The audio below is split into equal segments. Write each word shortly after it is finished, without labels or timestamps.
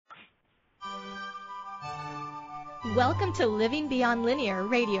Welcome to Living Beyond Linear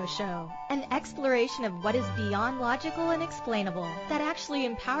radio show, an exploration of what is beyond logical and explainable that actually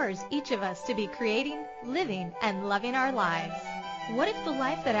empowers each of us to be creating, living, and loving our lives. What if the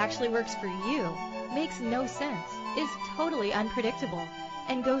life that actually works for you makes no sense, is totally unpredictable,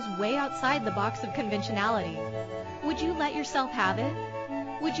 and goes way outside the box of conventionality? Would you let yourself have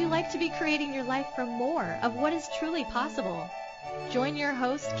it? Would you like to be creating your life from more of what is truly possible? Join your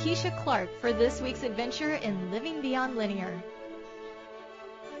host, Keisha Clark, for this week's adventure in Living Beyond Linear.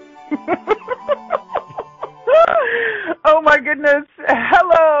 Oh my goodness.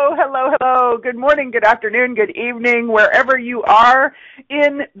 Hello, hello, hello. Good morning, good afternoon, good evening, wherever you are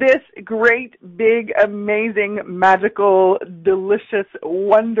in this great, big, amazing, magical, delicious,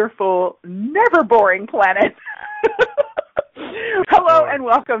 wonderful, never boring planet. Hello and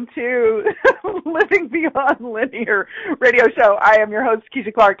welcome to Living Beyond Linear radio show. I am your host,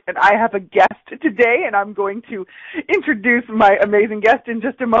 Keisha Clark, and I have a guest today, and I'm going to introduce my amazing guest in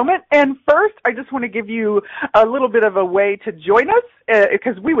just a moment. And first, I just want to give you a little bit of a way to join us,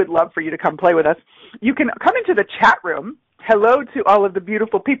 because we would love for you to come play with us. You can come into the chat room. Hello to all of the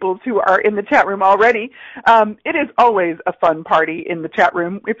beautiful people who are in the chat room already. It is always a fun party in the chat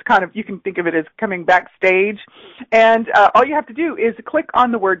room. It's kind of, you can think of it as coming backstage. And all you have to do is click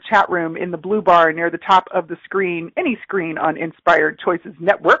on the word chat room in the blue bar near the top of the screen, any screen on Inspired Choices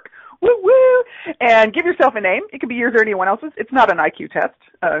Network. Woo woo! And give yourself a name. It could be yours or anyone else's. It's not an IQ test.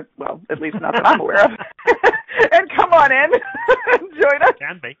 Well, at least not that I'm aware of. And come on in and join us.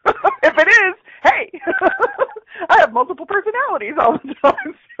 Can be. If it is, hey, I have multiple personalities all the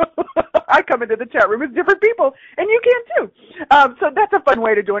time. So I come into the chat room as different people, and you can too. So that's a fun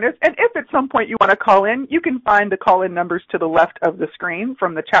way to join us. And if at some point you want to call in, you can find the call-in numbers to the left of the screen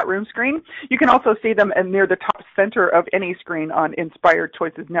from the chat room screen. You can also see them near the top center of any screen on Inspired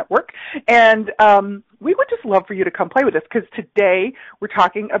Choices Network. And we would just love for you to come play with us, because today we're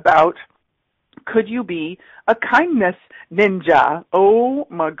talking about, could you be a kindness ninja? Oh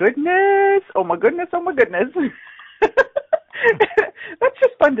my goodness. Oh my goodness. Oh my goodness. That's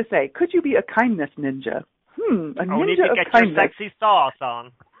just fun to say. Could you be a kindness ninja? A ninja we need to get your sexy sauce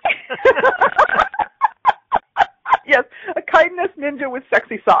on. Yes, a kindness ninja with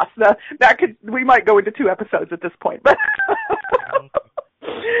sexy sauce. We might go into 2 episodes at this point. But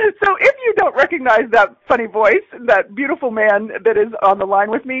so if you don't recognize that funny voice, that beautiful man that is on the line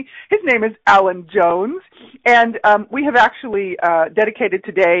with me, his name is Alun Jones. And we have actually dedicated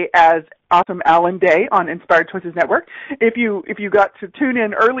today as Awesome Alun Day on Inspired Choices Network. If you got to tune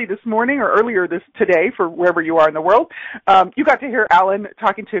in early this morning or earlier today for wherever you are in the world, you got to hear Alun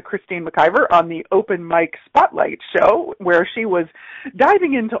talking to Christine McIver on the Open Mic Spotlight show, where she was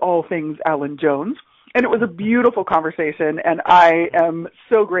diving into all things Alun Jones. And it was a beautiful conversation, and I am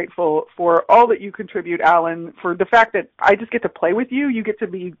so grateful for all that you contribute, Alun, for the fact that I just get to play with you. You get to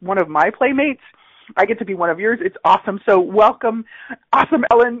be one of my playmates. I get to be one of yours. It's awesome. So welcome, Awesome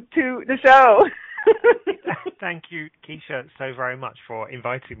Alun, to the show. Thank you, Keisha, so very much for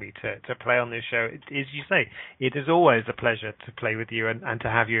inviting me to play on this show. As you say, it is always a pleasure to play with you and to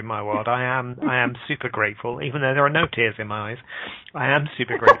have you in my world. I am super grateful, even though there are no tears in my eyes. I am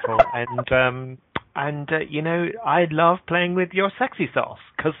super grateful, and you know, I love playing with your sexy sauce,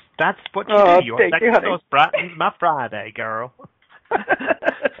 because that's what you do. Your sexy sauce brightens my Friday, girl.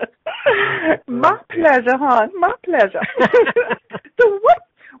 My pleasure, hon. My pleasure. So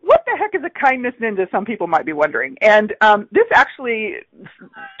what the heck is a kindness ninja? Some people might be wondering. And this actually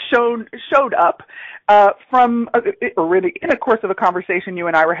showed up from, or really in the course of a conversation you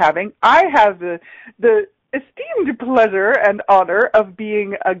and I were having. I have the esteemed pleasure and honor of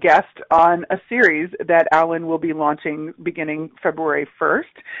being a guest on a series that Alun will be launching beginning February 1st,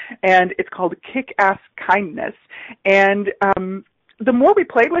 and it's called Kick-Ass Kindness. And the more we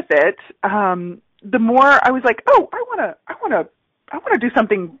played with it, the more I was like, oh, I want to do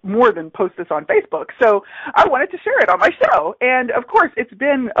something more than post this on Facebook. So I wanted to share it on my show. And of course, it's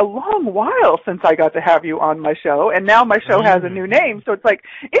been a long while since I got to have you on my show. And now my show has a new name. So it's like,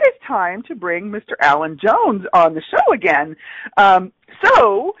 it is time to bring Mr. Alun Jones on the show again.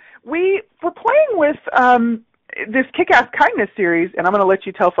 So we're playing with this Kick-Ass Kindness series, and I'm going to let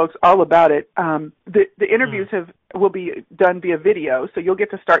you tell folks all about it. The interviews will be done via video, so you'll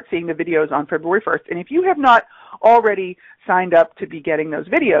get to start seeing the videos on February 1st. And if you have not already signed up to be getting those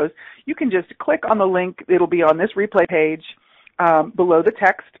videos, you can just click on the link. It'll be on this replay page below the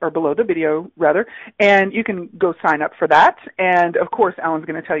text, or below the video, rather, and you can go sign up for that. And, of course, Alun's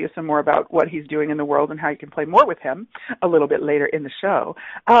going to tell you some more about what he's doing in the world and how you can play more with him a little bit later in the show.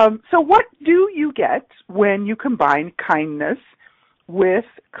 So what do you get when you combine kindness with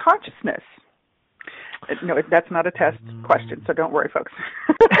consciousness? No, that's not a test question, so don't worry, folks.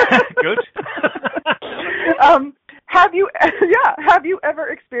 Good. Have you ever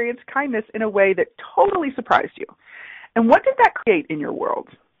experienced kindness in a way that totally surprised you? And what did that create in your world?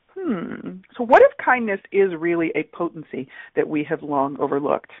 So what if kindness is really a potency that we have long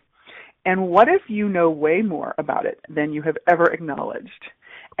overlooked? And what if you know way more about it than you have ever acknowledged?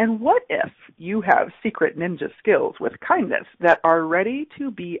 And what if you have secret ninja skills with kindness that are ready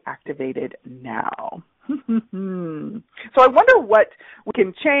to be activated now? So I wonder what we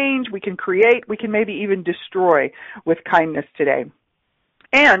can change, we can create, we can maybe even destroy with kindness today.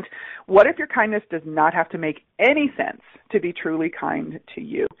 And what if your kindness does not have to make any sense to be truly kind to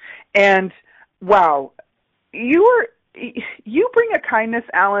you? And wow, you bring a kindness,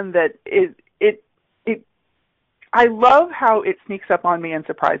 Alan, that it I love how it sneaks up on me and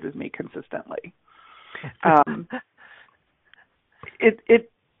surprises me consistently. It's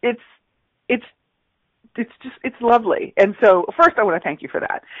lovely. And so first I want to thank you for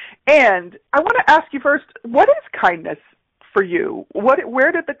that. And I want to ask you first, what is kindness for you?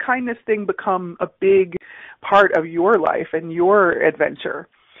 Where did the kindness thing become a big part of your life and your adventure,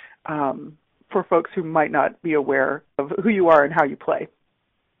 for folks who might not be aware of who you are and how you play?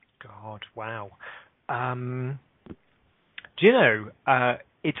 God, wow. Do you know,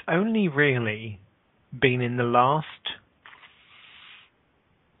 it's only really been in the last,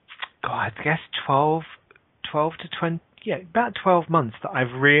 I guess 12 to 20, about 12 months that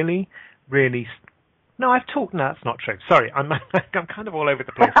I've really, no, I've talked, no, that's not true. Sorry, I'm kind of all over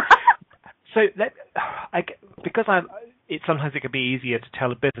the place. So, sometimes it can be easier to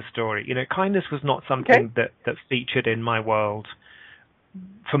tell a bit of a story. You know, kindness was not something that featured in my world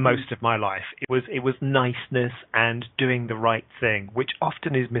for most of my life. It was niceness and doing the right thing, which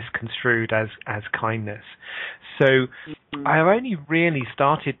often is misconstrued as kindness. So I only really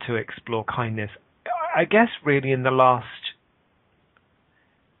started to explore kindness, I guess, really in the last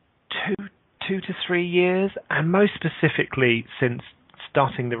two to 3 years, and most specifically since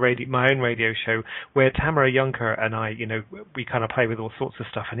starting my own radio show, where Tamara Juncker and I, you know, we kind of play with all sorts of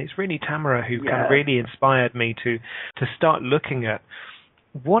stuff, and it's really Tamara who kind of really inspired me to start looking at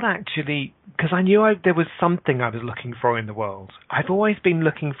what actually, because I knew there was something I was looking for in the world. I've always been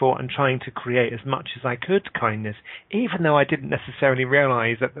looking for and trying to create as much as I could kindness, even though I didn't necessarily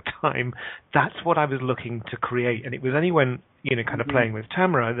realize at the time that's what I was looking to create. And it was only when, you know, kind of playing with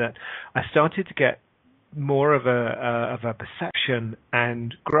Tamara that I started to get more of a perception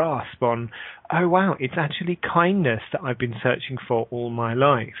and grasp on, oh wow, it's actually kindness that I've been searching for all my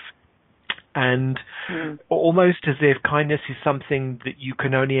life. And almost as if kindness is something that you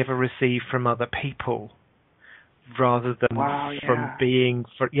can only ever receive from other people, rather than from being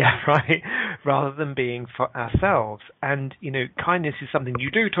rather than being for ourselves. And you know, kindness is something you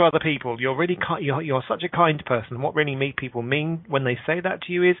do to other people. You're really you're such a kind person. What really people mean when they say that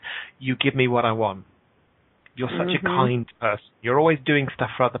to you is, you give me what I want. You're such a kind person. You're always doing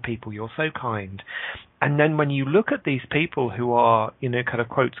stuff for other people. You're so kind. And then when you look at these people who are, you know, kind of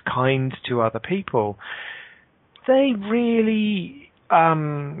quotes, kind to other people, they really,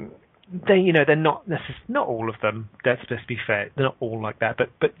 they're not not all of them. Let's be fair. They're not all like that.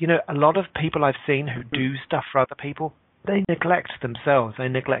 But you know, a lot of people I've seen who do stuff for other people, they neglect themselves. They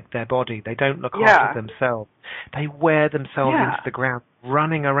neglect their body. They don't look after themselves. They wear themselves into the ground,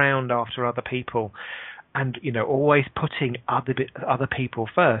 running around after other people. And, you know, always putting other people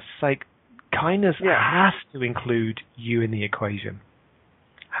first. It's like, kindness has to include you in the equation.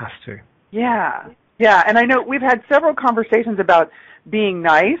 Has to. Yeah. Yeah, and I know we've had several conversations about being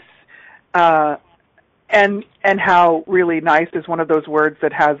nice, and how really nice is one of those words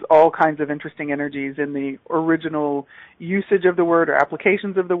that has all kinds of interesting energies in the original usage of the word or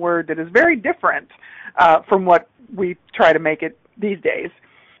applications of the word that is very different from what we try to make it these days.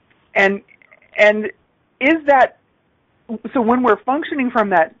 And is that, so when we're functioning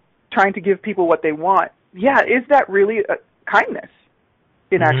from that, trying to give people what they want, is that really a kindness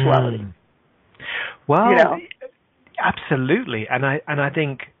in actuality? Well, you know? Absolutely. And I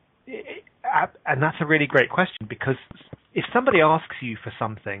think, and that's a really great question, because if somebody asks you for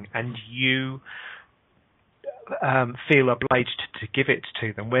something and you feel obliged to give it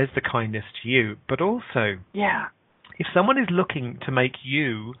to them, where's the kindness to you? But also, if someone is looking to make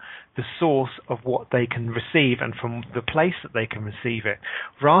you the source of what they can receive and from the place that they can receive it,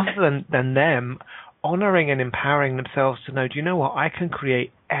 rather than them honoring and empowering themselves to know, do you know what, I can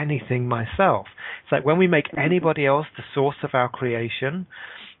create anything myself. It's like when we make anybody else the source of our creation,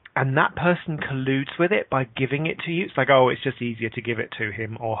 and that person colludes with it by giving it to you, it's like, oh, it's just easier to give it to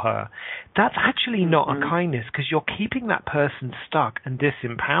him or her. That's actually not a kindness, because you're keeping that person stuck and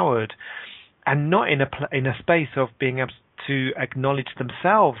disempowered and not in a space of being able to acknowledge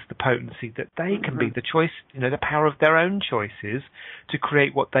themselves the potency that they can be the choice, the power of their own choices to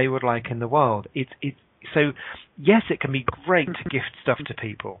create what they would like in the world. So yes, it can be great to gift stuff to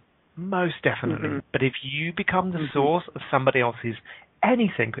people, most definitely. But if you become the source of somebody else's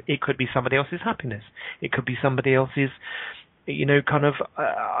anything, it could be somebody else's happiness, it could be somebody else's,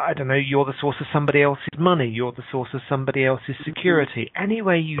 I don't know, you're the source of somebody else's money, you're the source of somebody else's security. Any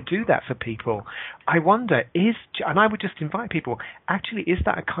way you do that for people, I wonder, and I would just invite people, actually, is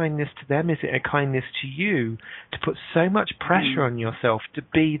that a kindness to them? Is it a kindness to you to put so much pressure on yourself to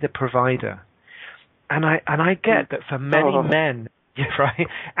be the provider? And I get that for many men, yeah, right.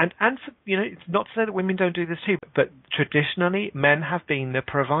 And for, it's not to say that women don't do this too, but traditionally men have been the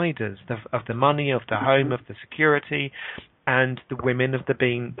providers of the money, of the home, of the security, and the women have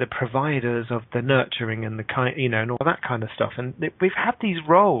been the providers of the nurturing and the kind, and all that kind of stuff. And we've had these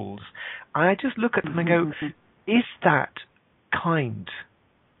roles. I just look at them and go, is that kind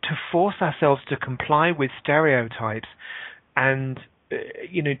to force ourselves to comply with stereotypes and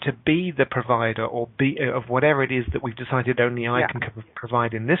to be the provider or be of whatever it is that we've decided only I can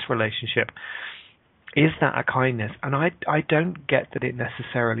provide in this relationship? Is that a kindness? And I don't get that it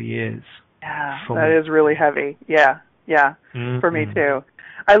necessarily is. Yeah, that is really heavy. Yeah, for me too.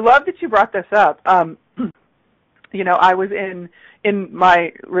 I love that you brought this up. I was in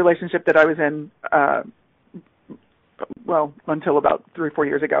my relationship that I was in, until about 3 or 4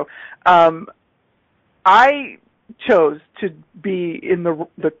 years ago. I chose to be in the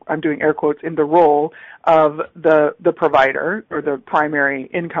I'm doing air quotes, in the role of the provider or the primary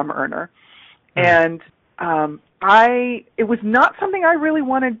income earner. And it was not something I really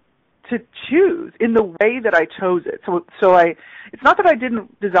wanted to choose in the way that I chose it. So it's not that I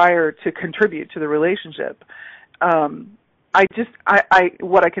didn't desire to contribute to the relationship. What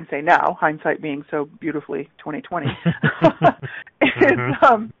I can say now, hindsight being so beautifully 2020, is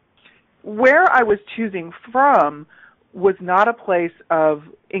where I was choosing from was not a place of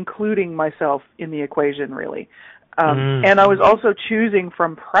including myself in the equation, really. And I was also choosing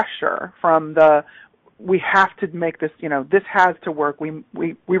from pressure, from we have to make this, this has to work. We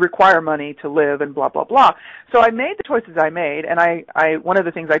require money to live and blah, blah, blah. So I made the choices I made, and I one of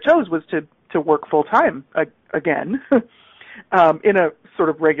the things I chose was to work full time again, in a sort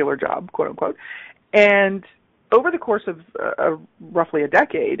of regular job, quote unquote. And over the course of roughly a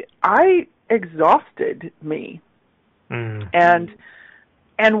decade, I exhausted me. And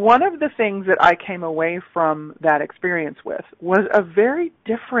one of the things that I came away from that experience with was a very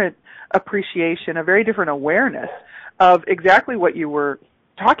different appreciation, a very different awareness of exactly what you were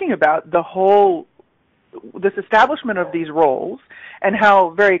talking about, this establishment of these roles, and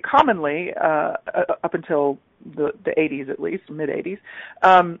how very commonly, up until the 80s at least, mid-80s,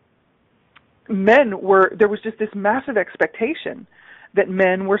 there was just this massive expectation that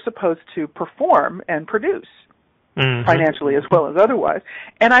men were supposed to perform and produce, financially as well as otherwise.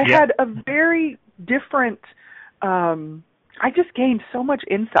 And I had a very different, I just gained so much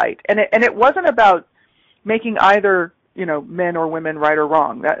insight. And it wasn't about making either, men or women right or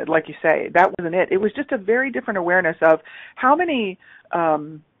wrong. That, like you say, that wasn't it. It was just a very different awareness of how many,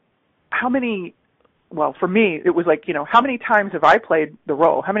 well, for me, it was like, how many times have I played the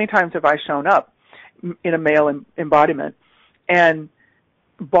role? How many times have I shown up in a male embodiment and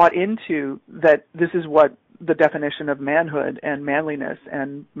bought into that this is what the definition of manhood and manliness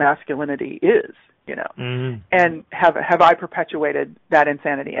and masculinity is, and have I perpetuated that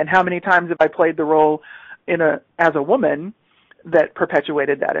insanity? And how many times have I played the role as a woman that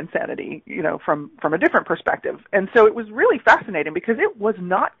perpetuated that insanity, from a different perspective? And so it was really fascinating because it was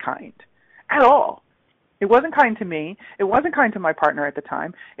not kind at all. It wasn't kind to me. It wasn't kind to my partner at the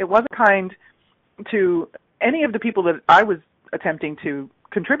time. It wasn't kind to any of the people that I was attempting to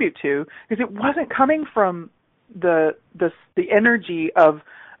contribute to, because it wasn't coming from the energy of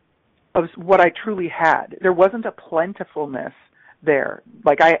what I truly had. There wasn't a plentifulness there.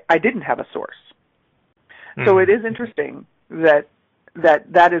 Like I didn't have a source. So it is interesting that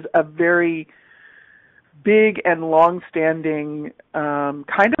is a very big and long-standing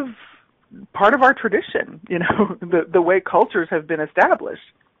kind of part of our tradition, the way cultures have been established.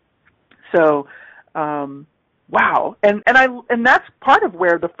 So, wow. And that's part of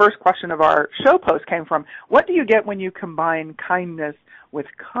where the first question of our show post came from. What do you get when you combine kindness with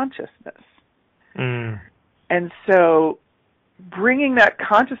consciousness? And so bringing that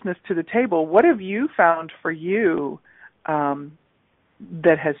consciousness to the table, what have you found for you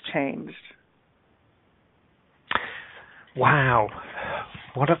that has changed? Wow.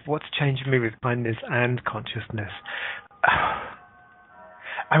 What's changed me with kindness and consciousness?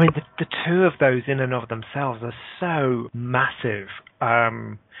 I mean, the two of those in and of themselves are so massive.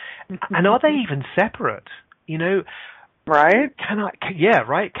 And are they even separate? You know, right?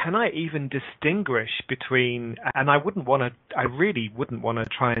 Can I even distinguish between? And I really wouldn't want to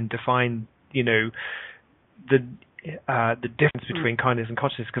try and define, you know, the difference between kindness and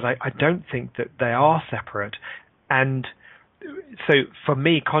consciousness, because I don't think that they are separate. And so for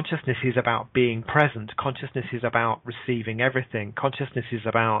me, consciousness is about being present. Consciousness is about receiving everything. Consciousness is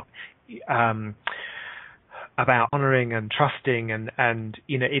about honoring and trusting, and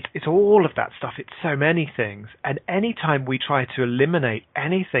you know, it's all of that stuff. It's so many things. And anytime we try to eliminate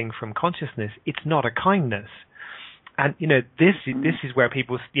anything from consciousness, it's not a kindness. And you know, this is where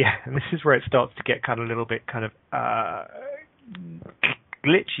people, and this is where it starts to get kind of a little bit kind of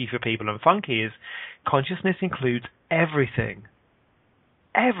glitchy for people and funky. Is consciousness includes everything.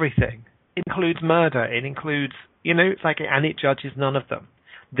 Everything. It includes murder. It includes, you know, it's like, and it judges none of them.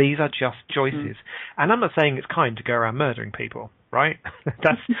 These are just choices. And I'm not saying it's kind to go around murdering people, right?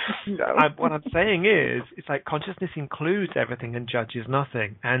 That's no. What I'm saying is, it's like consciousness includes everything and judges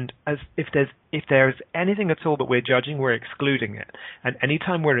nothing. And as if there's anything at all that we're judging, we're excluding it. And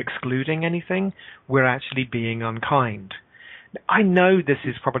anytime we're excluding anything, we're actually being unkind. I know this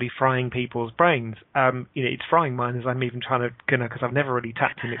is probably frying people's brains. You know, it's frying mine as I'm even trying to, because I've never really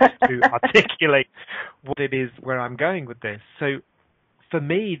tapped in it to articulate what it is where I'm going with this. So for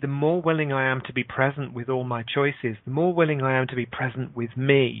me, the more willing I am to be present with all my choices, the more willing I am to be present with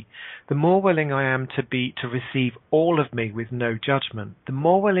me, the more willing I am to receive all of me with no judgment, the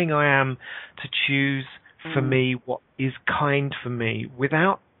more willing I am to choose for me what is kind for me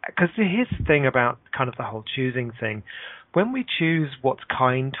without, because here's the thing about kind of the whole choosing thing. When we choose what's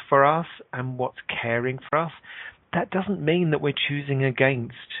kind for us and what's caring for us, that doesn't mean that we're choosing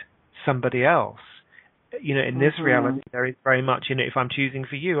against somebody else. You know, in this reality, there is very much, you know, if I'm choosing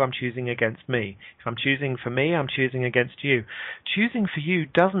for you, I'm choosing against me. If I'm choosing for me, I'm choosing against you. Choosing for you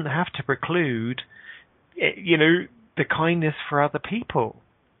doesn't have to preclude, you know, the kindness for other people.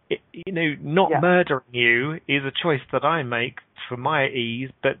 You know, not murdering you is a choice that I make for my ease,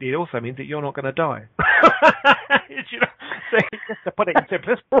 but it also means that you're not going to die. You know, so just to put it in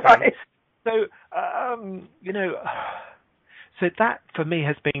simplistic terms. So, you know, so that for me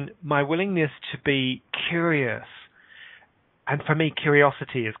has been my willingness to be curious. And for me,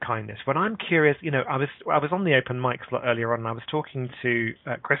 curiosity is kindness. When I'm curious, you know, I was on the open mic slot earlier on, and I was talking to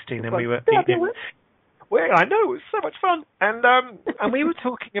Christine, and we were eating. Well, I know, it was so much fun, and we were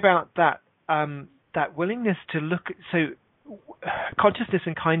talking about that willingness to look. So, consciousness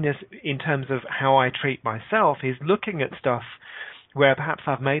and kindness, in terms of how I treat myself, is looking at stuff where perhaps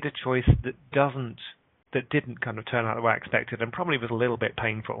I've made a choice that didn't kind of turn out the way I expected, and probably was a little bit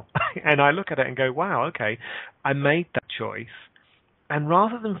painful. And I look at it and go, wow, okay, I made that choice. And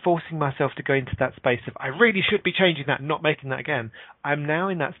rather than forcing myself to go into that space of, I really should be changing that and not making that again, I'm now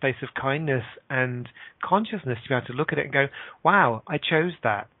in that space of kindness and consciousness to be able to look at it and go, wow, I chose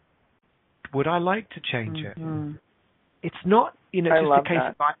that. Would I like to change it? It's not, you know, just a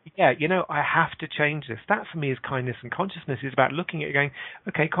case of, you know, I have to change this. That for me is kindness, and consciousness is about looking at it going,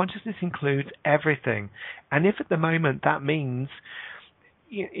 okay, consciousness includes everything. And if at the moment that means,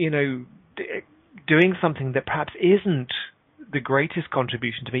 you know, doing something that perhaps isn't the greatest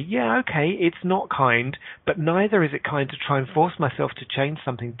contribution to me, okay, it's not kind, but neither is it kind to try and force myself to change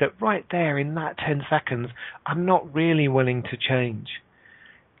something that right there in that 10 seconds, I'm not really willing to change.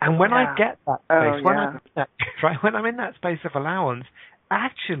 And when I get that space, when I'm in that space of allowance,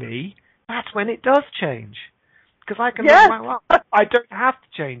 actually, that's when it does change. Because I can look, well, I don't have to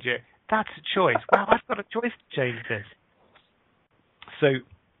change it. That's a choice. Wow, I've got a choice to change this. So,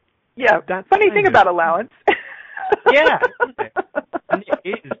 that's funny thing about allowance. Isn't it? And it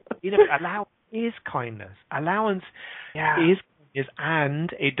is. You know, allowance is kindness. Allowance is kindness,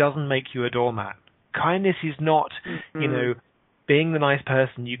 and it doesn't make you a doormat. Kindness is not, you know, being the nice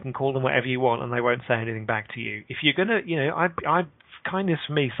person. You can call them whatever you want, and they won't say anything back to you. If you're gonna, you know, kindness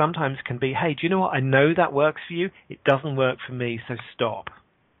for me sometimes can be, hey, do you know what? I know that works for you. It doesn't work for me, so stop.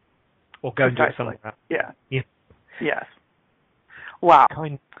 Or go and do something like that. Yeah. Yes. Wow.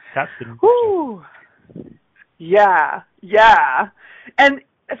 That's the. Ooh. Yeah. And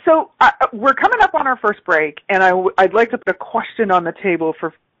so we're coming up on our first break, and I'd like to put a question on the table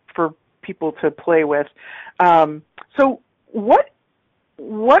for people to play with. So what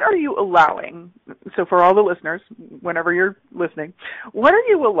are you allowing? So for all the listeners, whenever you're listening, what are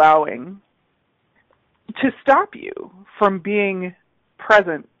you allowing to stop you from being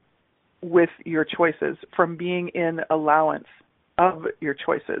present with your choices, from being in allowance of your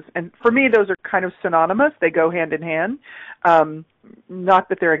choices. And for me, those are kind of synonymous. They go hand in hand. Not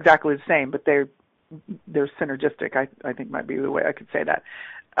that they're exactly the same, but they're synergistic, I think might be the way I could say that.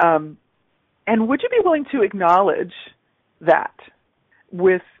 And would you be willing to acknowledge that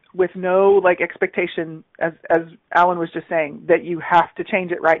with no like expectation, as Alan was just saying, that you have to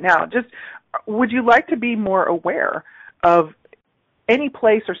change it right now? Just would you like to be more aware of any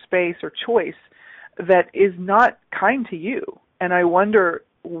place or space or choice that is not kind to you? And I wonder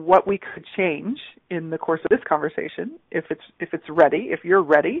what we could change in the course of this conversation, if it's ready, if you're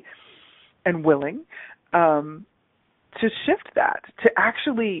ready and willing to shift that, to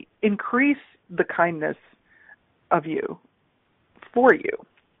actually increase the kindness of you for you.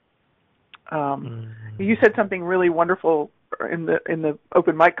 You said something really wonderful in the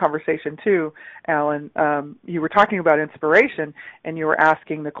open mic conversation too, Alan. You were talking about inspiration, and you were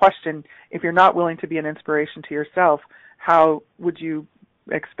asking the question: if you're not willing to be an inspiration to yourself, how would you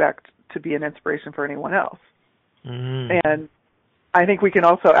expect to be an inspiration for anyone else? And I think we can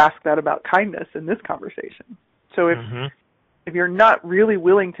also ask that about kindness in this conversation. So if you're not really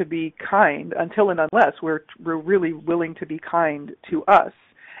willing to be kind until and unless we're really willing to be kind to us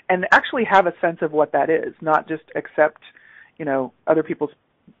and actually have a sense of what that is, not just accept, other people's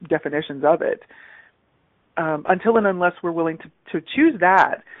definitions of it, until and unless we're willing to choose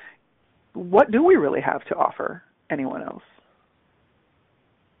that, what do we really have to offer anyone else?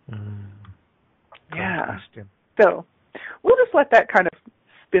 Yeah. So we'll just let that kind of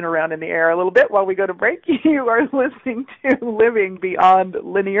spin around in the air a little bit while we go to break. You are listening to Living Beyond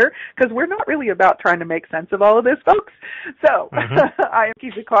Linear, because we're not really about trying to make sense of all of this, folks. So I am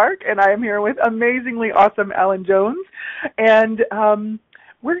Keisha Clark, and I am here with amazingly awesome Alun Jones. And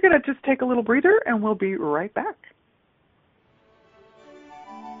we're going to just take a little breather, and we'll be right back.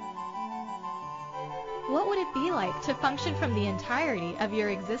 What would it be like to function from the entirety of your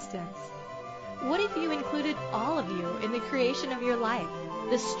existence? What if you included all of you in the creation of your life,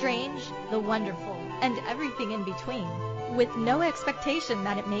 the strange, the wonderful, and everything in between, with no expectation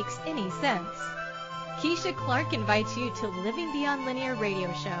that it makes any sense? Keisha Clark invites you to Living Beyond Linear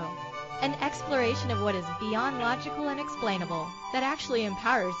radio show, an exploration of what is beyond logical and explainable that actually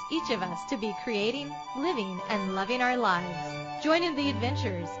empowers each of us to be creating, living, and loving our lives. Join in the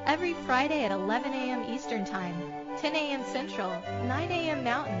adventures every Friday at 11 a.m. Eastern Time, 10 a.m. Central, 9 a.m.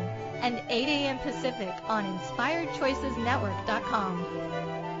 Mountain, and 8 a.m. Pacific on InspiredChoicesNetwork.com.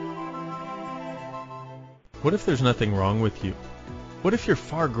 What if there's nothing wrong with you? What if you're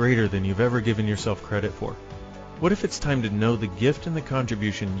far greater than you've ever given yourself credit for? What if it's time to know the gift and the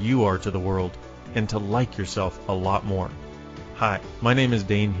contribution you are to the world, and to like yourself a lot more? Hi, my name is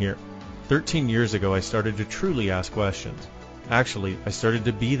Dane here. 13 years ago, I started to truly ask questions. Actually, I started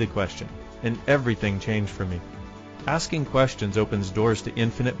to be the question, and everything changed for me. Asking questions opens doors to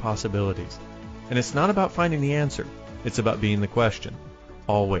infinite possibilities. And it's not about finding the answer, it's about being the question.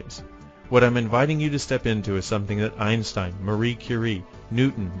 Always. What I'm inviting you to step into is something that Einstein, Marie Curie,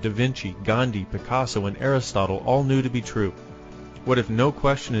 Newton, Da Vinci, Gandhi, Picasso, and Aristotle all knew to be true. What if no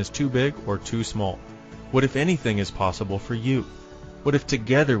question is too big or too small? What if anything is possible for you? What if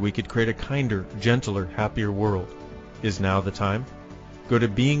together we could create a kinder, gentler, happier world? Is now the time? Go to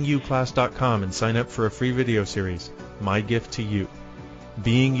beingyouclass.com and sign up for a free video series, My Gift to You.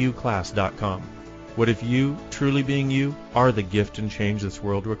 beingyouclass.com. What if you, truly being you, are the gift and change this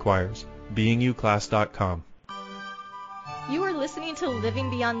world requires? beingyouclass.com. You are listening to Living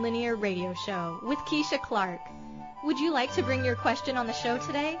Beyond Linear radio show with Keisha Clark. Would you like to bring your question on the show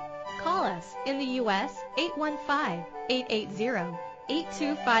today? Call us in the U.S.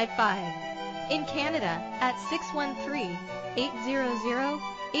 815-880-8255. In Canada at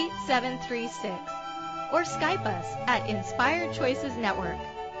 613-800-8736. Or Skype us at Inspired Choices Network.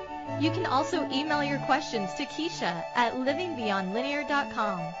 You can also email your questions to Keisha at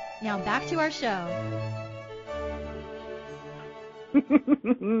livingbeyondlinear.com. Now back to our show.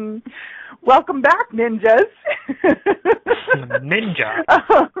 Welcome back, ninjas. Ninja.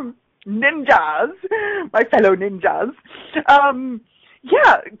 Ninjas, my fellow ninjas.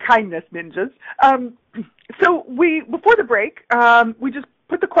 Kindness ninjas. So before the break, we just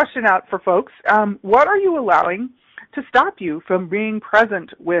put the question out for folks. What are you allowing to stop you from being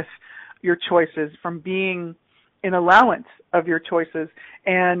present with your choices, from being in allowance of your choices?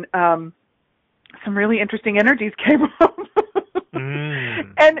 And some really interesting energies came up.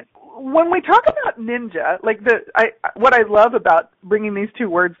 And when we talk about ninja, what I love about bringing these two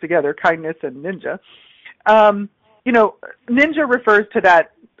words together, kindness and ninja, ninja refers to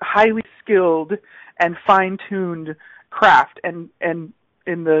that highly skilled and fine-tuned craft, and in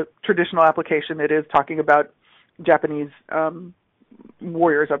the traditional application, it is talking about Japanese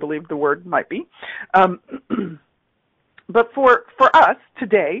warriors, I believe the word might be. But for us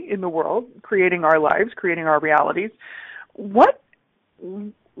today in the world, creating our lives, creating our realities,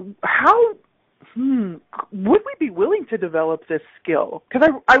 how would we be willing to develop this skill? Because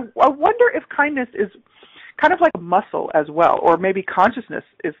I wonder if kindness is kind of like a muscle as well, or maybe consciousness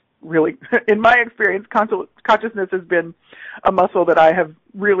is really, in my experience, consciousness has been a muscle that I have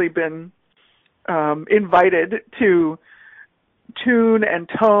really been invited to tune and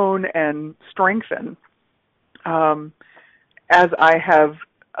tone and strengthen as I have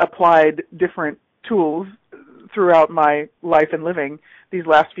applied different tools throughout my life and living these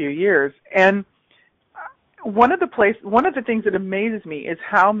last few years. And one of the things that amazes me is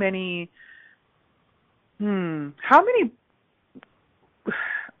how many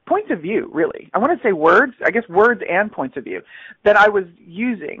points of view, really. I want to say words and points of view that I was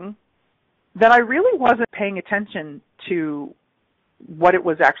using that I really wasn't paying attention to what it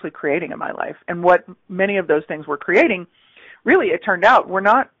was actually creating in my life. And what many of those things were creating, really, it turned out, were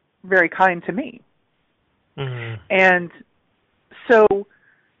not very kind to me. Mm-hmm. And so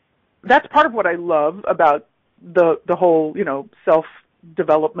that's part of what I love about the whole,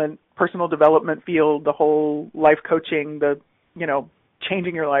 self-development, personal development field, the whole life coaching, the,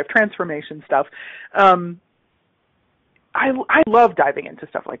 changing your life, transformation stuff. I love diving into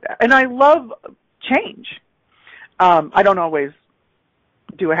stuff like that. And I love change. I don't always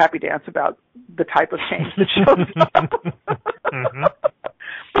do a happy dance about the type of change that shows up. Mm-hmm.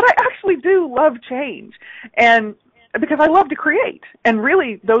 But I actually do love change. And because I love to create. And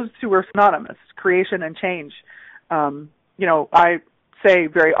really, those two are synonymous, creation and change. I say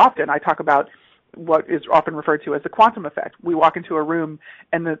very often, I talk about what is often referred to as the quantum effect. We walk into a room,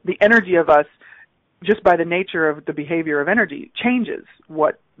 and the energy of us, just by the nature of the behavior of energy, changes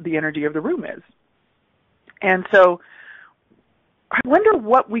what the energy of the room is. And so I wonder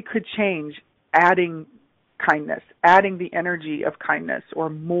what we could change adding kindness, adding the energy of kindness, or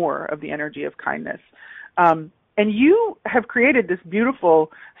more of the energy of kindness. And you have created this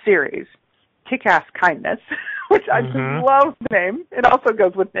beautiful series, Kick-Ass Kindness, which I just love the name. It also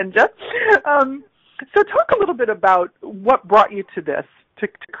goes with ninja. So talk a little bit about what brought you to this, to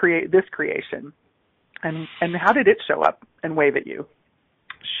create this creation, and how did it show up and wave at you?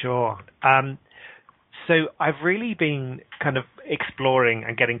 Sure. So I've really been kind of exploring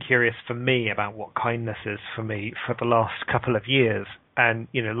and getting curious for me about what kindness is for me for the last couple of years. And,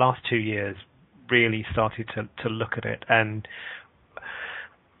 last 2 years really started to look at it. And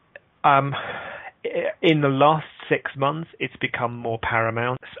in the last 6 months, it's become more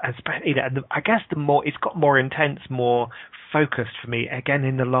paramount. And I guess it's got more intense, more focused for me again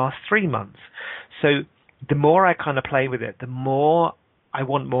in the last 3 months. So the more I kind of play with it, the more I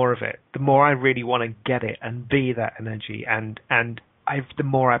want more of it, the more I really want to get it and be that energy. And the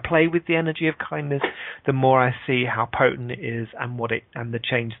more I play with the energy of kindness, the more I see how potent it is and and the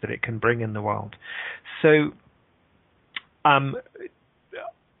change that it can bring in the world. So,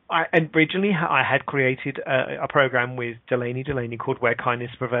 originally I had created a program with Delaney called Where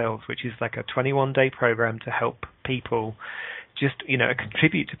Kindness Prevails, which is like a 21-day program to help people just,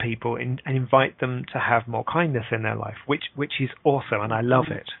 contribute to people and invite them to have more kindness in their life, which is awesome, and I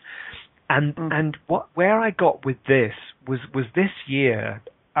love it. And where I got with this was this year,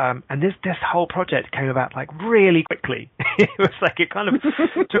 and this whole project came about like really quickly. It was like it kind of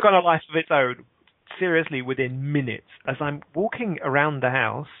took on a life of its own, seriously, within minutes. As I'm walking around the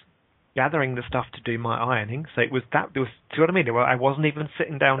house, gathering the stuff to do my ironing. So it was, do you know what I mean? I wasn't even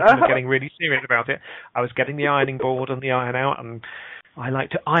sitting down and getting really serious about it. I was getting the ironing board and the iron out, and I like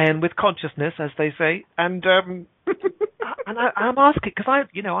to iron with consciousness, as they say. And I'm asking, because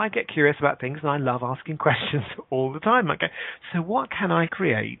I get curious about things, and I love asking questions all the time. Okay, so what can I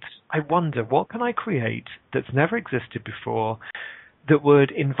create? I wonder, what can I create that's never existed before that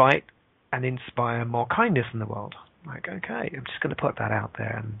would invite and inspire more kindness in the world? Like, okay, I'm just going to put that out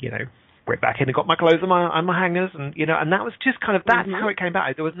there, and went back in and got my clothes on my hangers, and and that was just kind of that's how it came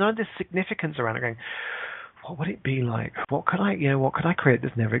about. There was none of this significance around it. Going, what would it be like? What could I create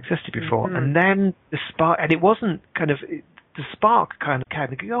that's never existed before? And then the spark, and it wasn't kind of the spark kind of came.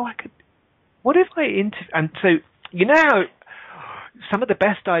 And go, I could. What if I and so how some of the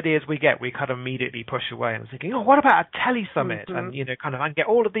best ideas we get, we kind of immediately push away. And I was thinking, what about a tele-summit? And, kind of I can get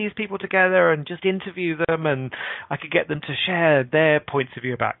all of these people together and just interview them, and I could get them to share their points of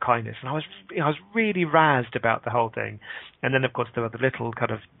view about kindness. And I was really razzed about the whole thing. And then, of course, there were the little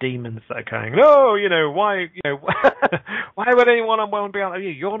kind of demons that are going, why would anyone unwell and be out of you?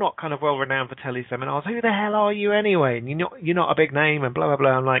 You're not kind of well-renowned for tele-seminars. Who the hell are you anyway? And you're not a big name and blah, blah,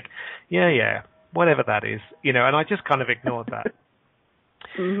 blah. I'm like, yeah, whatever that is, and I just kind of ignored that.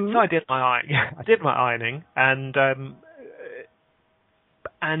 So I did my ironing, and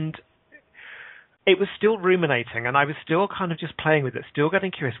it was still ruminating, and I was still kind of just playing with it, still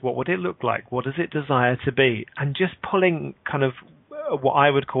getting curious. What would it look like? What does it desire to be? And just pulling kind of what I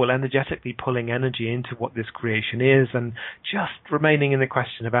would call energetically pulling energy into what this creation is, and just remaining in the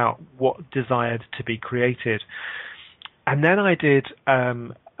question about what desired to be created. And then I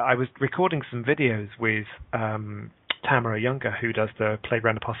was recording some videos with Tamara Younger, who does the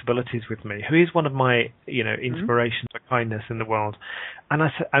Playground of Possibilities with me, who is one of my, inspirations for kindness in the world. And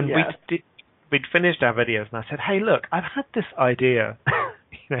I said, we'd finished our videos, and I said, hey, look, I've had this idea,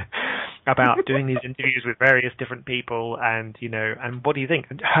 about doing these interviews with various different people, and what do you think?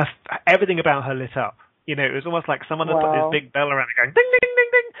 And everything about her lit up. It was almost like someone had put this big bell around it going ding, ding,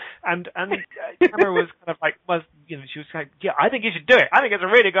 ding, ding. And Tamara was kind of like, she was like, yeah, I think you should do it. I think it's a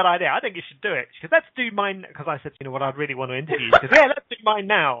really good idea. I think you should do it. She said, let's do mine. Because I said, what I'd really want to interview you. She said, yeah, let's do mine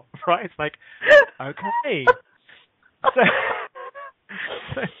now. Right? It's like, okay. So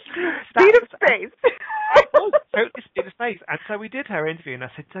speed of space. I was totally speed of space. And so we did her interview, and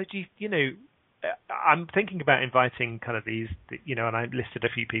I said, so do you, I'm thinking about inviting kind of these, and I listed a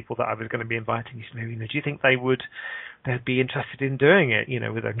few people that I was going to be inviting. She said, do you think they'd be interested in doing it?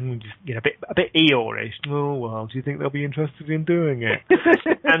 With a bit Eeyore-ish. Oh, well, do you think they'll be interested in doing it?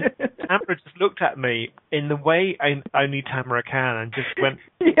 And Tamara just looked at me in the way only Tamara can, and just went,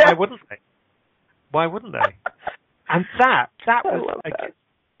 why wouldn't they? Why wouldn't they? And that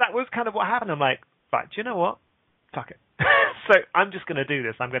was kind of what happened. I'm like, right, do you know what? Fuck it. So I'm just going to do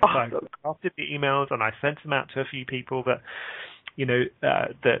this. I'm going to I crafted the emails, and I sent them out to a few people that,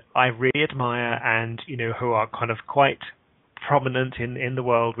 that I really admire, and, who are kind of quite prominent in the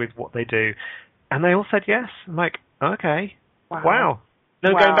world with what they do. And they all said yes. I'm like, okay. Wow.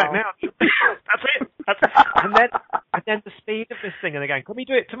 No going back now. That's it. And then the speed of this thing, and they're going, can we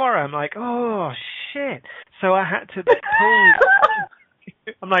do it tomorrow? I'm like, oh, shit. So I had to pull.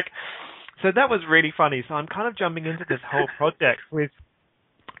 I'm like, so that was really funny. So I'm kind of jumping into this whole project with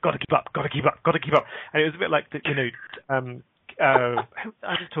got to keep up. And it was a bit like, I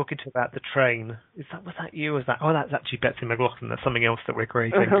was talking to about the train. Was that you? That's actually Betsy McLaughlin. That's something else that we're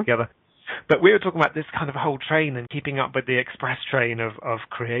creating together. But we were talking about this kind of whole train and keeping up with the express train of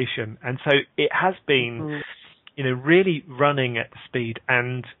creation. And so it has been, really running at the speed.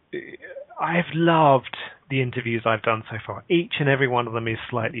 And I've loved the interviews I've done so far. Each and every one of them is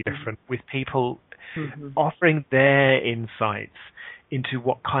slightly different, with people offering their insights into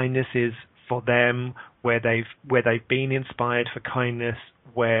what kindness is for them, where they've been inspired for kindness,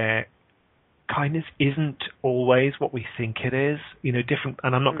 where kindness isn't always what we think it is, different.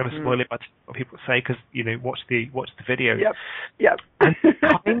 And I'm not going to spoil it by what people say, because watch the video. Yep. And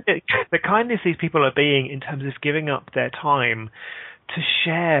the kindness these people are being, in terms of giving up their time to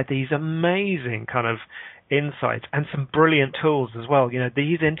share these amazing kind of insights and some brilliant tools as well.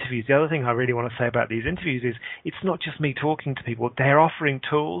 These interviews, the other thing I really want to say about these interviews is it's not just me talking to people. They're offering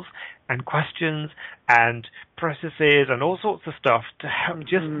tools and questions and processes and all sorts of stuff to help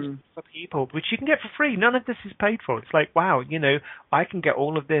just for people, which you can get for free. None of this is paid for. It's like, wow, I can get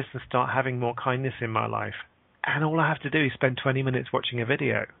all of this and start having more kindness in my life. And all I have to do is spend 20 minutes watching a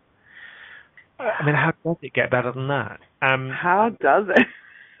video. I mean, how does it get better than that? How does it?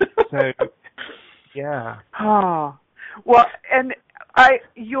 So, yeah. Oh, well, and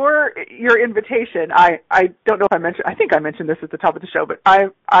your invitation, I don't know if I mentioned, I think I mentioned this at the top of the show, but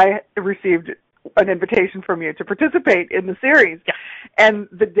I received an invitation from you to participate in the series. Yeah. And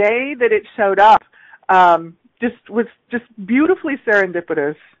the day that it showed up, was beautifully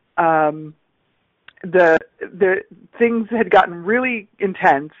serendipitous. The things had gotten really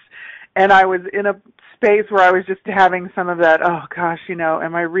intense, and I was in a space where I was just having some of that, oh gosh,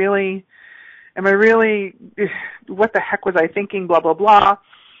 am I really, what the heck was I thinking, blah, blah, blah.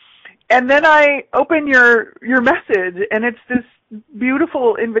 And then I open your message, and it's this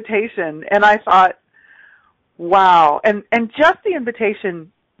beautiful invitation, and I thought, wow. And just the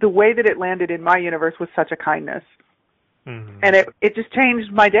invitation, the way that it landed in my universe was such a kindness. Mm-hmm. And it just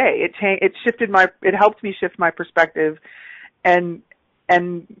changed my day. It helped me shift my perspective and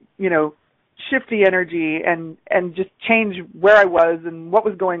shift the energy and just change where I was and what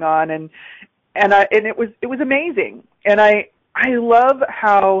was going on, and it was amazing. And I love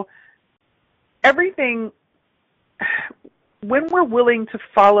how everything, when we're willing to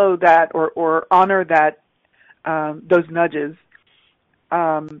follow that or honor that, those nudges,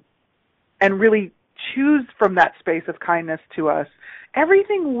 and really choose from that space of kindness to us,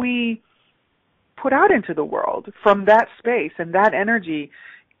 everything we put out into the world from that space and that energy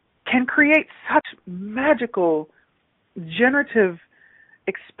can create such magical, generative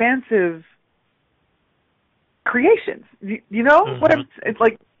expansive creations. You know what it's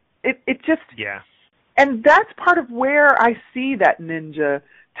like? It just, yeah. And that's part of where I see that ninja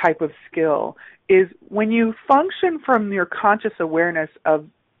type of skill, is when you function from your conscious awareness of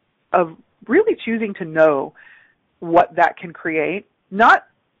really choosing to know what that can create, not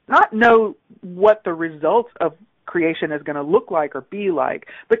know what the result of creation is going to look like or be like,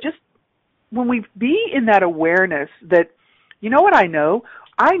 but just when we be in that awareness that, you know what I know?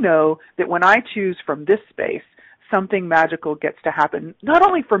 I know that when I choose from this space, something magical gets to happen, not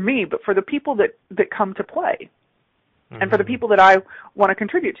only for me, but for the people that come to play, and for the people that I want to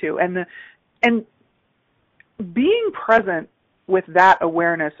contribute to. And being present with that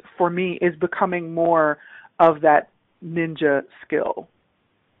awareness, for me, is becoming more of that ninja skill.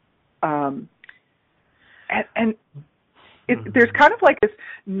 There's kind of like this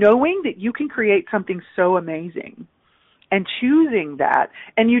knowing that you can create something so amazing, and choosing that,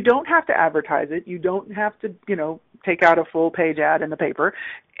 and you don't have to advertise it. You don't have to, take out a full page ad in the paper.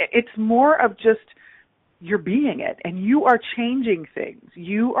 It's more of just you're being it, and you are changing things.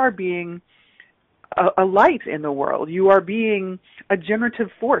 You are being a light in the world. You are being a generative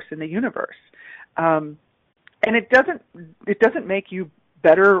force in the universe. And it doesn't make you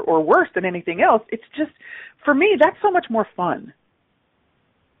better or worse than anything else. It's just, for me, that's so much more fun.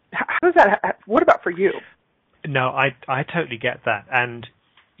 How does that? What about for you? No, I totally get that. And,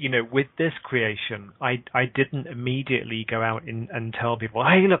 with this creation, I didn't immediately go out and tell people,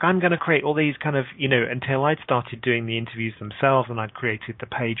 hey, look, I'm going to create all these kind of, until I'd started doing the interviews themselves, and I'd created the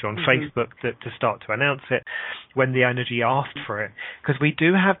page on Facebook to start to announce it when the energy asked for it. Because we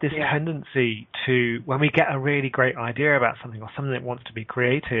do have this tendency to, when we get a really great idea about something or something that wants to be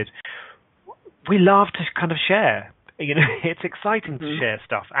created, we love to kind of share. It's exciting to share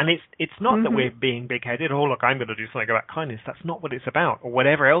stuff. And it's not that we're being big-headed, oh, look, I'm going to do something about kindness. That's not what it's about. Or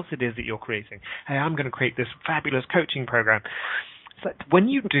whatever else it is that you're creating. Hey, I'm going to create this fabulous coaching program. It's like, when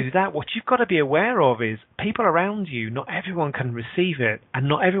you do that, what you've got to be aware of is people around you, not everyone can receive it, and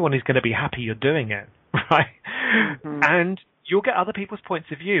not everyone is going to be happy you're doing it, right? And you'll get other people's points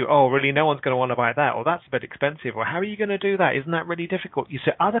of view. Oh, really, no one's going to want to buy that, or that's a bit expensive, or how are you going to do that? Isn't that really difficult?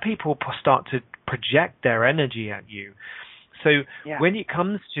 So other people start to project their energy at you. So when it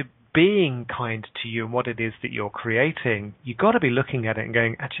comes to being kind to you and what it is that you're creating, you've got to be looking at it and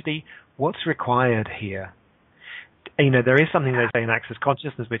going, actually, what's required here? There is something they say in Access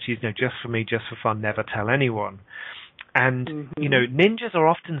Consciousness, which is, just for me, just for fun, never tell anyone. And, ninjas are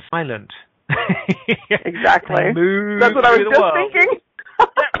often silent. Exactly. That's what I was just thinking.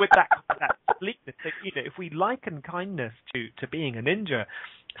 With that sleekness. If we liken kindness to being a ninja,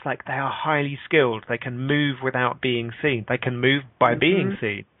 it's like they are highly skilled. They can move without being seen. They can move by being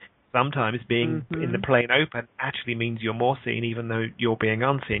seen. Sometimes being in the plain open actually means you're more seen, even though you're being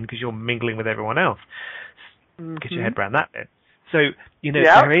unseen, because you're mingling with everyone else. Get your head around that bit. So,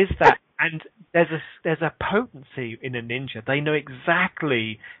 there is that. And there's a potency in a ninja. They know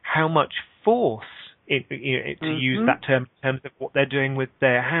exactly how much force, to use that term, in terms of what they're doing with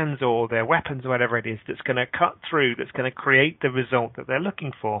their hands or their weapons or whatever it is, that's going to cut through, that's going to create the result that they're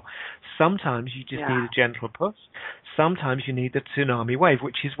looking for. Sometimes you just need a gentle push. Sometimes you need the tsunami wave,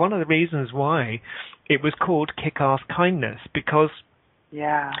 which is one of the reasons why it was called kick-ass kindness, because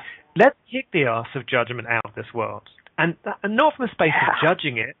let's kick the ass of judgment out of this world. And not from a space of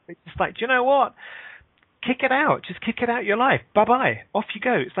judging it. It's just like, do you know what? Kick it out. Just kick it out of your life. Bye-bye. Off you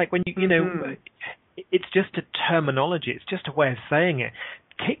go. It's like when you it's just a terminology. It's just a way of saying it.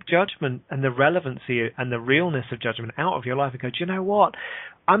 Kick judgment and the relevancy and the realness of judgment out of your life and go, do you know what?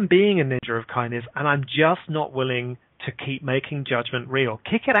 I'm being a ninja of kindness, and I'm just not willing to keep making judgment real.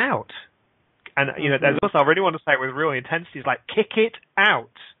 Kick it out. And, there's also, I really want to say it with real intensity, it's like, kick it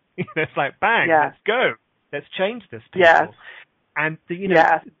out. It's like, bang, let's go. Let's change this, people. And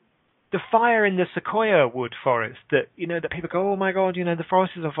the fire in the sequoia wood forest that that people go, oh my God, the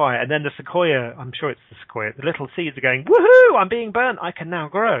forest is on fire, and then the sequoia, I'm sure it's the sequoia, the little seeds are going, woohoo, I'm being burnt, I can now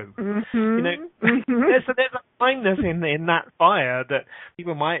grow. There's a kindness in that fire that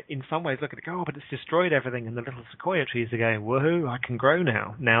people might in some ways look at it and go, oh, but it's destroyed everything, and the little sequoia trees are going, woohoo, I can grow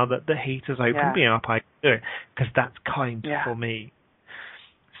now that the heat has opened me up, I can do it, because that's kind for me.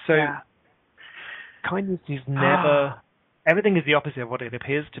 So kindness is never... Everything is the opposite of what it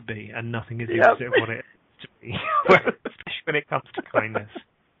appears to be, and nothing is the opposite of what it is to be, especially when it comes to kindness.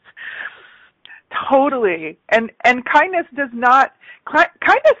 Totally. And kindness is not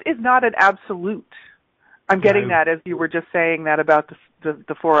an absolute. I'm getting that as you were just saying that about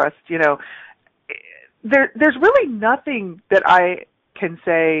the forest. There's really nothing that I can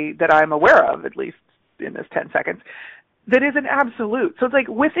say that I'm aware of, at least in this 10 seconds, that is an absolute. So it's like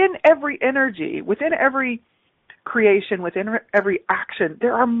within every energy, within every creation, within every action,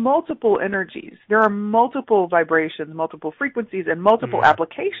 there are multiple energies. There are multiple vibrations, multiple frequencies, and multiple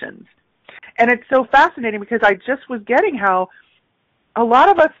applications. And it's so fascinating because I just was getting how a lot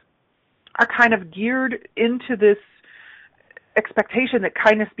of us are kind of geared into this expectation that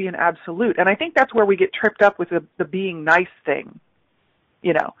kindness be an absolute. And I think that's where we get tripped up with the being nice thing,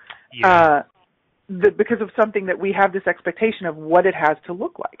 you know, because of something that we have this expectation of what it has to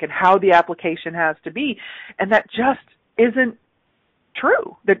look like and how the application has to be. And that just isn't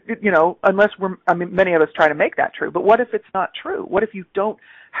true. That, you know, unless many of us try to make that true. But what if it's not true? What if you don't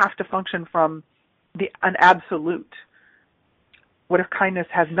have to function from an absolute? What if kindness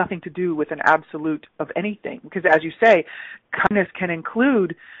has nothing to do with an absolute of anything? Because as you say, kindness can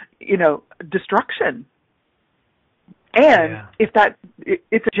include, you know, destruction. And if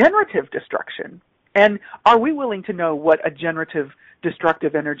it's a generative destruction. And are we willing to know what a generative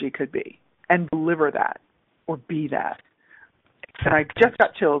destructive energy could be and deliver that or be that? And I just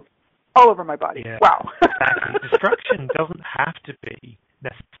got chills all over my body. Yeah. Wow. Exactly. Destruction doesn't have to be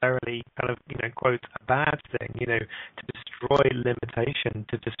necessarily kind of, you know, quote, a bad thing, you know, to destroy limitation,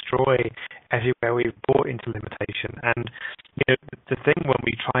 to destroy everywhere we've brought into limitation. And, you know, the thing when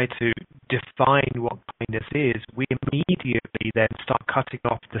we try to define what kindness is, we immediately then start cutting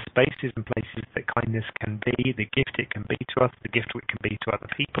off the spaces and places that kindness can be, the gift it can be to us, the gift it can be to other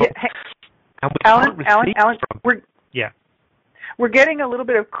people. Yeah. Hey, and we Alan, we're getting a little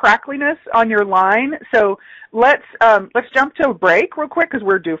bit of crackliness on your line, so let's jump to a break real quick because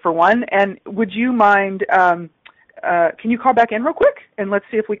we're due for one. And would you mind? Can you call back in real quick and let's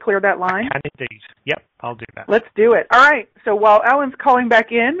see if we clear that line? I can indeed. Yep, I'll do that. Let's do it. All right. So while Alan's calling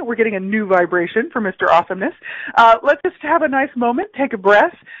back in, we're getting a new vibration from Mr. Awesomeness. Let's just have a nice moment, take a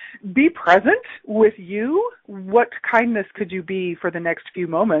breath, be present with you. What kindness could you be for the next few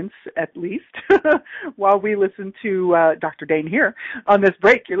moments, at least, while we listen to Dr. Dane here on this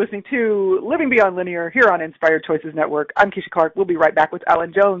break? You're listening to Living Beyond Linear here on Inspired Choices Network. I'm Keisha Clark. We'll be right back with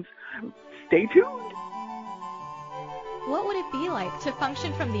Alun Jones. Stay tuned. What would it be like to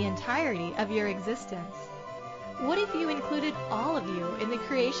function from the entirety of your existence? What if you included all of you in the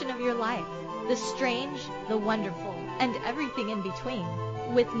creation of your life, the strange, the wonderful, and everything in between,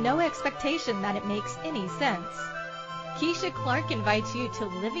 with no expectation that it makes any sense? Keisha Clark invites you to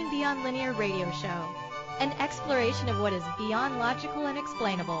Living Beyond Linear radio show, an exploration of what is beyond logical and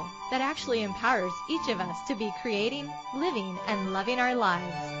explainable that actually empowers each of us to be creating, living, and loving our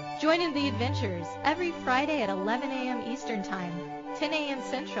lives. Join in the adventures every Friday at 11 a.m. Eastern Time, 10 a.m.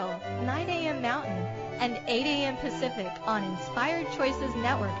 Central, 9 a.m. Mountain, and 8 a.m. Pacific on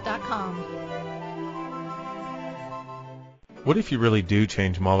InspiredChoicesNetwork.com. What if you really do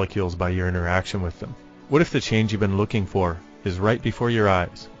change molecules by your interaction with them? What if the change you've been looking for is right before your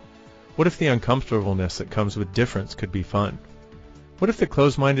eyes? What if the uncomfortableness that comes with difference could be fun? What if the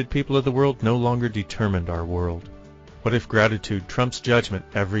closed-minded people of the world no longer determined our world? What if gratitude trumps judgment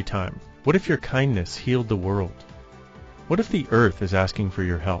every time? What if your kindness healed the world? What if the earth is asking for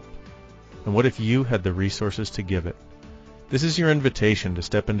your help? And what if you had the resources to give it? This is your invitation to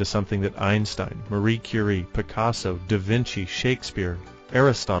step into something that Einstein, Marie Curie, Picasso, Da Vinci, Shakespeare,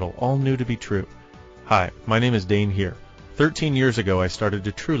 Aristotle all knew to be true. Hi, my name is Dane here. 13 years ago, I started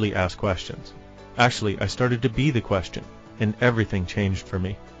to truly ask questions. Actually, I started to be the question, and everything changed for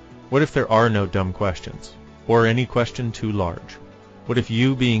me. What if there are no dumb questions, or any question too large? What if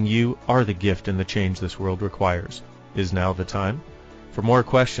you being you are the gift and the change this world requires? Is now the time? For more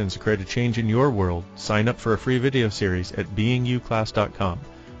questions to create a change in your world, sign up for a free video series at beingyouclass.com.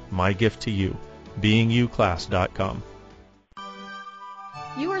 My gift to you, beingyouclass.com.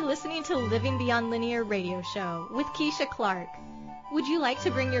 You are listening to Living Beyond Linear radio show with Keisha Clark. Would you like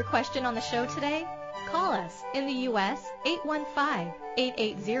to bring your question on the show today? Call us in the U.S.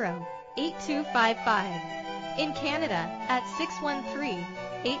 815-880-8255. In Canada at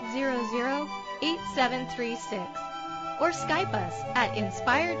 613-800-8736. Or Skype us at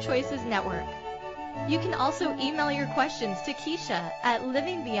Inspired Choices Network. You can also email your questions to Keisha at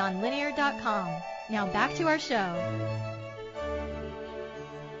livingbeyondlinear.com. Now back to our show.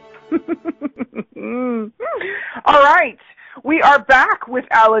 All right. We are back with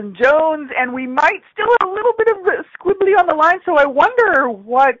Alun Jones, and we might still have a little bit of squibbly on the line, so I wonder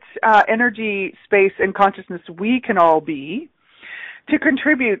what energy, space, and consciousness we can all be to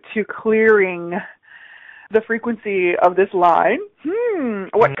contribute to clearing the frequency of this line.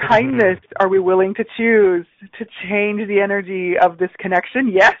 What kindness are we willing to choose to change the energy of this connection?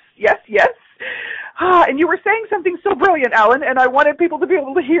 Yes, yes, yes. And you were saying something so brilliant, Alan, and I wanted people to be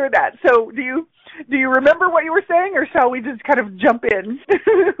able to hear that. So do you Do you remember what you were saying, or shall we just kind of jump in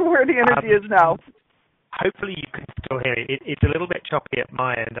where the energy is now? Hopefully you can still hear it. It's a little bit choppy at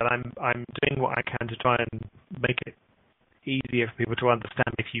my end, and I'm doing what I can to try and make it easier for people to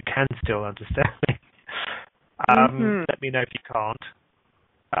understand if you can still understand me. Let me know if you can't.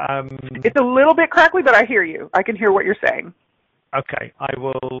 It's a little bit crackly, but I hear you. I can hear what you're saying. Okay, I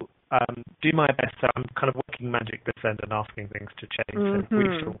will do my best. So I'm kind of working magic this end and asking things to change.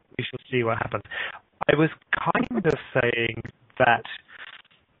 So we shall see what happens. I was kind of saying that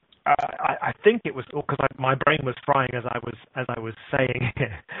I think it was because my brain was frying as I was saying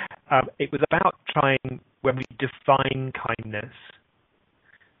it. It was about trying, when we define kindness,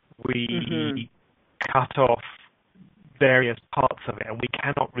 we cut off various parts of it, and we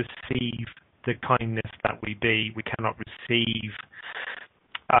cannot receive the kindness that we be. We cannot receive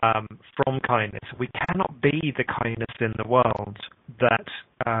from kindness. We cannot be the kindness in the world that,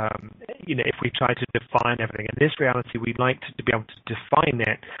 if we try to define everything. In this reality, we like to be able to define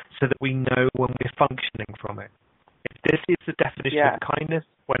it so that we know when we're functioning from it. If this is the definition of kindness,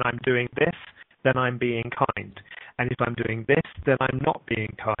 when I'm doing this, then I'm being kind. And if I'm doing this, then I'm not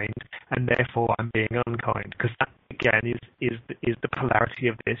being kind, and therefore I'm being unkind. Because that, again, is the polarity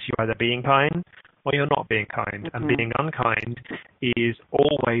of this. You're either being kind or you're not being kind. And being unkind is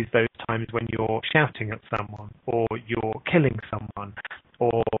always those times when you're shouting at someone, or you're killing someone,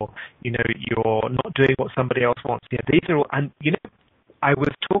 or, you're not doing what somebody else wants. These are all, and, I was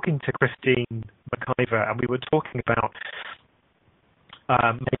talking to Christine McIver, and we were talking about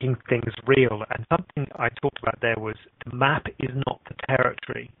making things real. And something I talked about there was the map is not the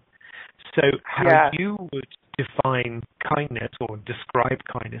territory. So how you would define kindness or describe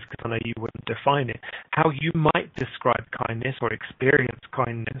kindness, because I know you wouldn't define it, how you might describe kindness or experience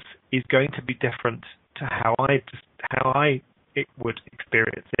kindness is going to be different to how I would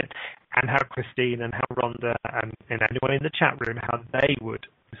experience it, and how Christine and how Rhonda and anyone in the chat room, how they would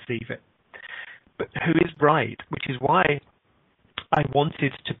receive it. But who is right? Which is why I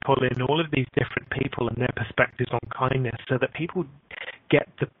wanted to pull in all of these different people and their perspectives on kindness, so that people get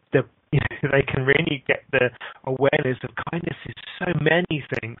they can really get the awareness of kindness is so many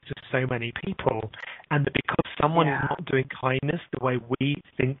things to so many people, and that because someone is not doing kindness the way we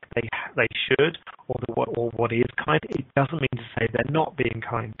think they should, or what is kind, it doesn't mean to say they're not being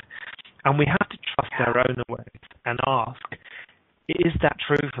kind. And we have to trust our own awareness and ask, is that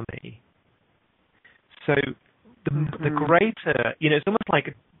true for me? So the greater, it's almost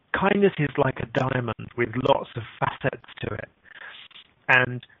like kindness is like a diamond with lots of facets to it.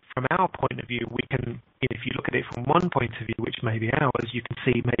 And from our point of view, we can, if you look at it from one point of view, which may be ours, you can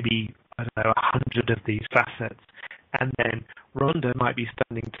see maybe, 100 of these facets. And then Rhonda might be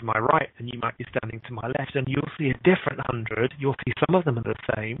standing to my right, and you might be standing to my left, and you'll see a different 100. You'll see some of them are the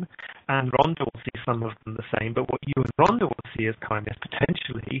same, and Rhonda will see some of them the same. But what you and Rhonda will see as kindness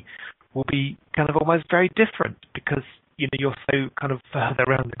potentially will be kind of almost very different, because you're so kind of further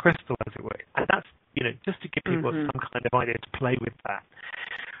around the crystal, as it were. And that's just to give people some kind of idea to play with that.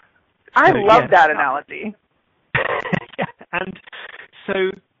 I love that analogy. And so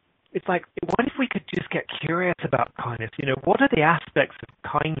it's like, what if we could just get curious about kindness? What are the aspects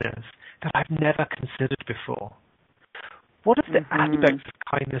of kindness that I've never considered before? What are the aspects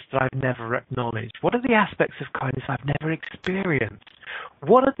of kindness that I've never acknowledged? What are the aspects of kindness I've never experienced?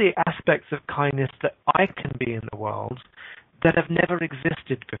 What are the aspects of kindness that I can be in the world that have never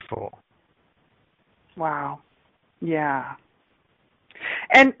existed before? Wow. Yeah.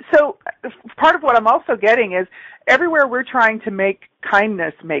 And so part of what I'm also getting is everywhere we're trying to make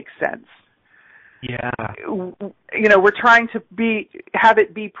kindness make sense. Yeah. We're trying to have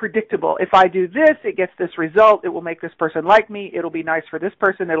it be predictable. If I do this, it gets this result. It will make this person like me. It'll be nice for this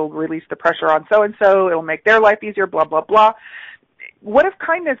person. It'll release the pressure on so-and-so. It'll make their life easier, blah, blah, blah. What if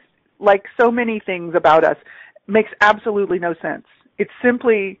kindness, like so many things about us, makes absolutely no sense? It's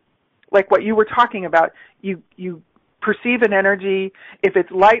simply like what you were talking about. You perceive an energy. If it's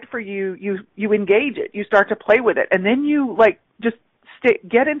light for you, you engage it. You start to play with it. And then you just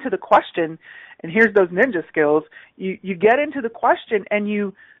get into the question, and here's those ninja skills. You get into the question, and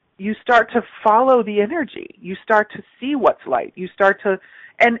you start to follow the energy. You start to see what's light. You start to,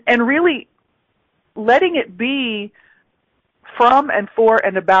 and really letting it be from and for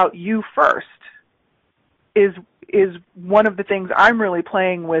and about you first is one of the things I'm really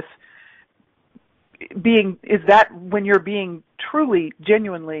playing with. Is that when you're being truly,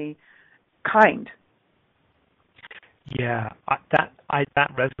 genuinely kind. Yeah, that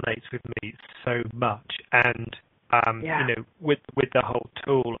resonates with me so much, and with the whole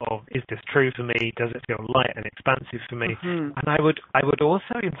tool of, is this true for me? Does it feel light and expansive for me? And I would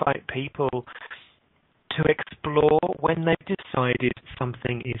also invite people to explore when they've decided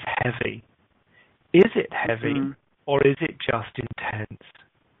something is heavy. Is it heavy, or is it just intense?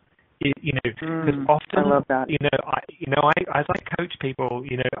 Because often, I love that. As I coach people,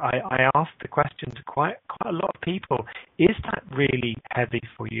 I ask the question to quite a lot of people: is that really heavy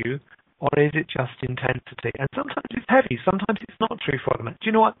for you, or is it just intensity? And sometimes it's heavy, sometimes it's not true for them. Do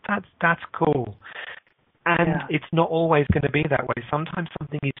you know what? That's cool. And it's not always going to be that way. Sometimes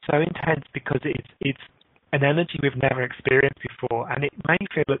something is so intense because it's an energy we've never experienced before, and it may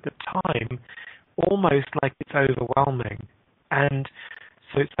feel at the time almost like it's overwhelming. And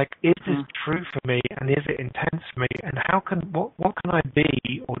so it's like, is this true for me, and is it intense for me, and what can I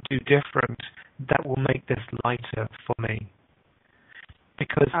be or do different that will make this lighter for me?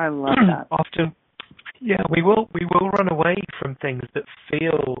 Because I love that. Often, we will run away from things that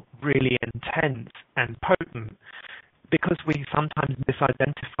feel really intense and potent, because we sometimes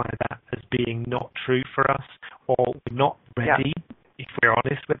misidentify that as being not true for us, or we're not ready. If we're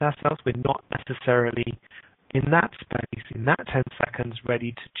honest with ourselves, we're not necessarily in that space, in that 10 seconds,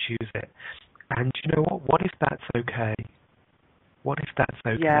 ready to choose it. And you know what? What if that's okay? What if that's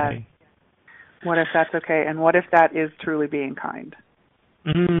okay? Yeah. What if that's okay? And what if that is truly being kind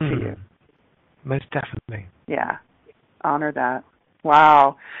to you? Most definitely. Yeah. Honor that.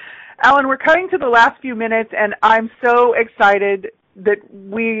 Wow. Alan, we're cutting to the last few minutes, and I'm so excited that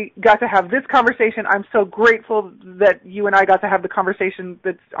we got to have this conversation. I'm so grateful that you and I got to have the conversation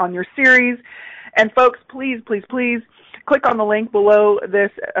that's on your series. And folks, please, please, please click on the link below this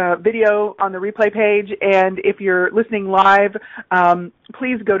video on the replay page. And if you're listening live,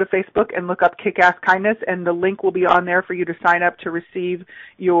 please go to Facebook and look up Kick-Ass Kindness, and the link will be on there for you to sign up to receive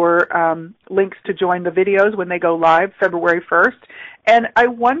your links to join the videos when they go live February 1st. And I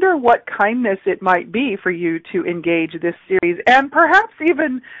wonder what kindness it might be for you to engage this series and perhaps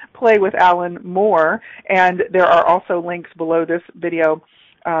even play with Alan more. And there are also links below this video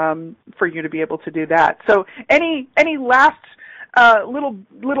for you to be able to do that. So any last little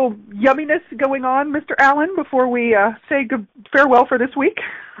yumminess going on, Mr. Allen, before we say good farewell for this week?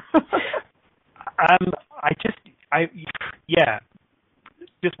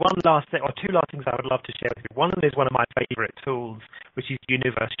 Just one last thing, or two last things I would love to share with you. One of them is one of my favorite tools, which is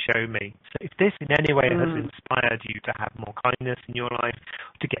Universe Show Me. So if this in any way has inspired you to have more kindness in your life,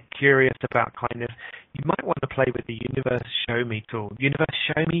 to get curious about kindness, you might want to play with the Universe Show Me tool. Universe,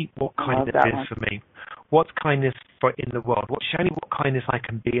 show me what kindness is for me. What's kindness in the world? Show me what kindness I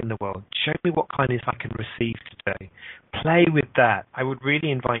can be in the world. Show me what kindness I can receive today. Play with that. I would really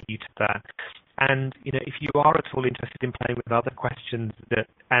invite you to that. And if you are at all interested in playing with other questions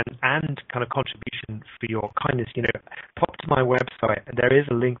and kind of contribution for your kindness, pop to my website, and there is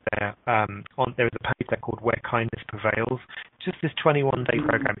a link there. There is a page there called Where Kindness Prevails. Just this 21-day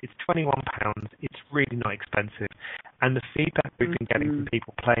program. It's £21. It's really not expensive, and the feedback we've been getting from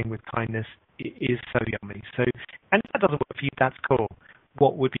people playing with kindness is so yummy. So, and if that doesn't work for you, that's cool.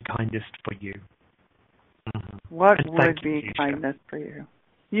 What would be kindness for you? What would be kindness for you?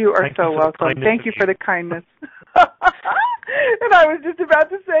 You are so welcome. Thank you for the kindness. And I was just about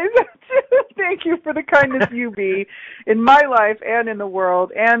to say that too. Thank you for the kindness you be in my life and in the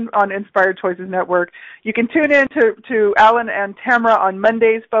world and on Inspired Choices Network. You can tune in to Alan and Tamara on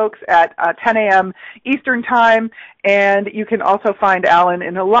Mondays, folks, at 10 a.m. Eastern Time. And you can also find Alan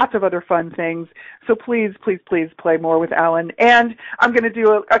in lots of other fun things. So please, please, please play more with Alan. And I'm going to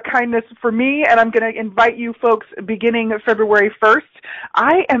do a kindness for me, and I'm going to invite you folks beginning February 1st.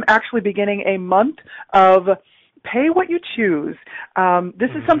 I am actually beginning a month of Pay What You Choose. This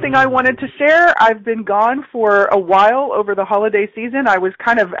is something I wanted to share. I've been gone for a while over the holiday season. I was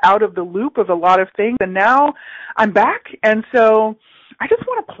kind of out of the loop of a lot of things, and now I'm back. And so I just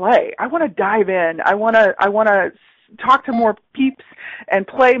want to play. I want to dive in. I want to talk to more peeps and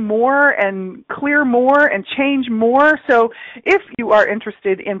play more and clear more and change more. So if you are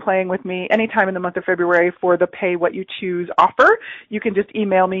interested in playing with me anytime in the month of February for the Pay What You Choose offer, you can just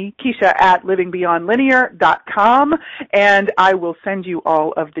email me, Keisha at livingbeyondlinear.com, and I will send you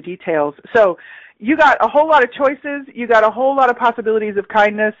all of the details. So you got a whole lot of choices. You got a whole lot of possibilities of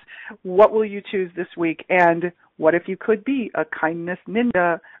kindness. What will you choose this week? And what if you could be a kindness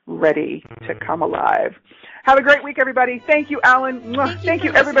ninja ready to come alive? Have a great week, everybody. Thank you, Alan. Thank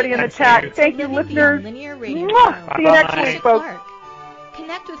you everybody in the chat. Thank you, listeners. See you next week, folks.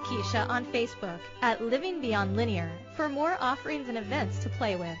 Connect with Keisha on Facebook at Living Beyond Linear for more offerings and events to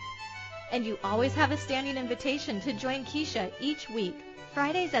play with. And you always have a standing invitation to join Keisha each week,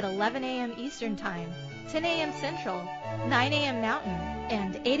 Fridays at 11 a.m. Eastern Time, 10 a.m. Central, 9 a.m. Mountain,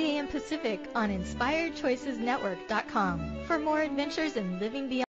 and 8 a.m. Pacific on InspiredChoicesNetwork.com for more adventures in Living Beyond.